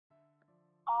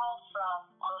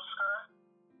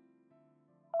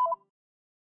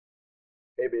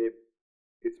Hey babe,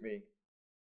 it's me.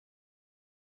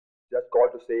 Just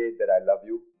called to say that I love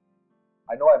you.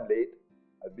 I know I'm late.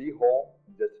 I'll be home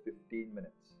in just 15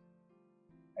 minutes.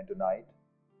 And tonight,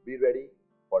 be ready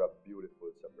for a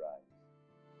beautiful surprise.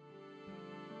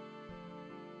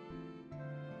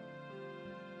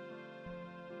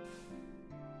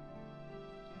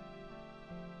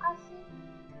 Asif,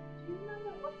 do you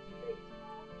remember what date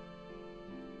tomorrow?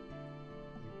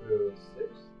 April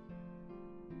 6th?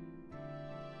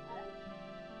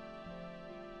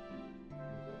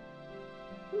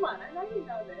 Come on, I know you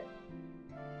know this.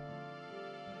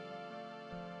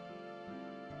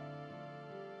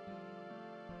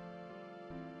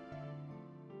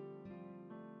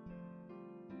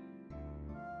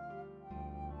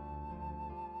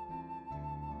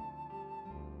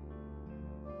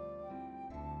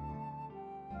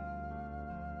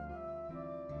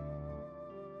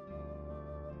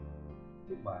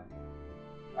 Look, man,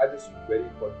 I have this very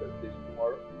important presentation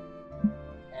tomorrow.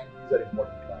 And these are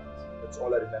important clients. That's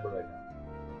all I remember right now.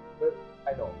 But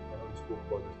I know we spoke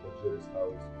about this luxurious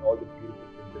house and all the beautiful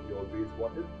things that you always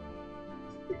wanted.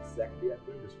 This is exactly I'm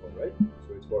doing this for, right?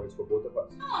 So it's for both of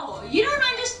us. No, you don't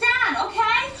understand,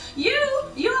 okay?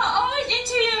 You're always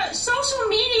into your social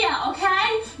media,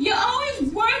 okay? You're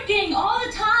always working all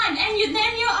the time, and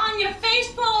then you're on your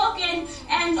Facebook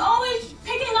and always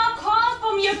picking up calls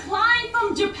from your client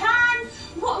from Japan.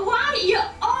 Why you're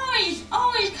always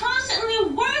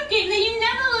constantly working that you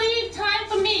never leave time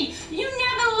for me? You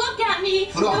never look at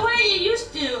me the way you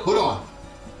used to. Hold on.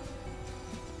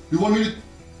 You want me to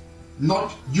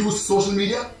not use social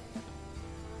media?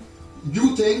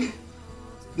 You think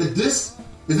that this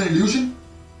is an illusion?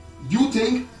 You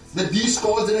think that these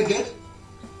calls that I get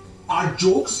are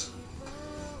jokes?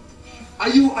 Are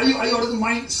you out of the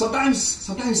mind?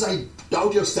 Sometimes I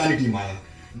doubt your sanity, Maayaa.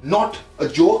 Not a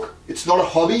joke, it's not a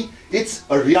hobby, it's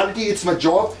a reality, it's my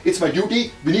job, it's my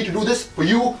duty. We need to do this for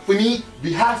you, for me,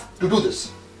 we have to do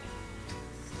this.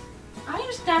 I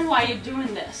understand why you're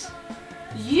doing this.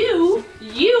 You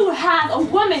have a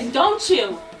woman, don't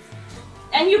you?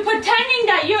 And you're pretending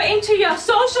that you're into your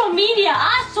social media.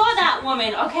 I saw that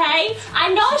woman, okay?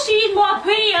 I know she's more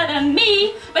prettier than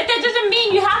me, but that doesn't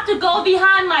mean you have to go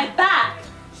behind my back.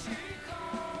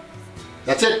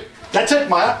 That's it,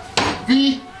 Maayaa.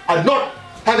 We are not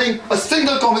having a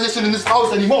single conversation in this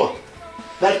house anymore.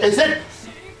 That is it.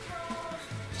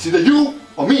 It's either you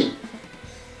or me.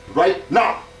 Right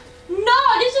now.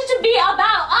 No, this is to be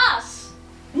about us.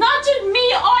 Not just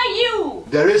me or you.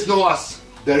 There is no us.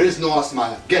 There is no us,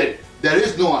 Maayaa. Get it? There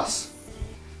is no us.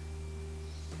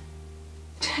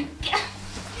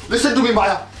 Listen to me,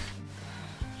 Maayaa.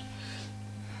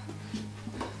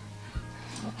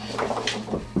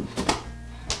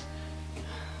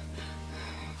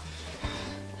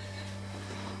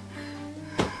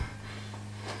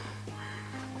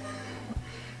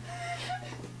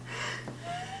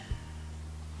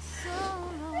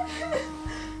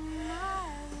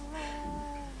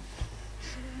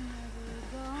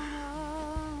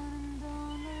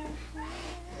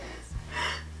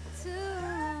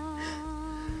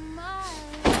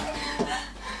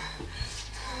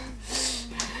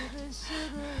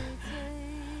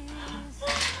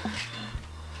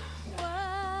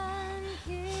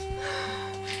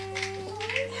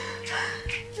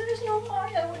 There's no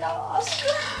Maayaa without us.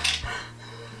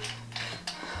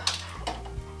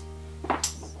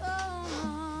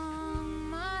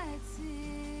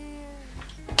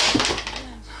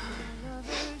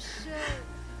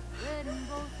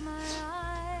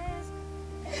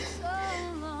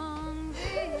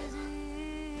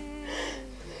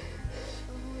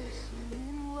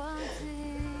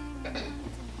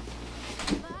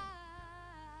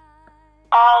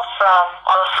 All from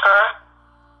Oscar.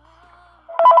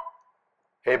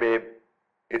 Hey babe,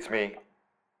 it's me.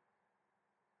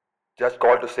 Just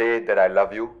called to say that I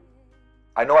love you.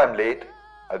 I know I'm late.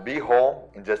 I'll be home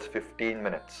in just 15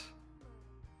 minutes.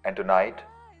 And tonight,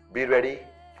 be ready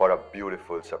for a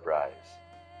beautiful surprise.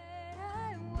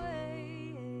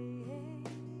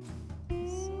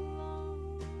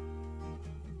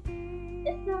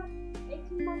 It's our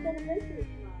 18-month anniversary.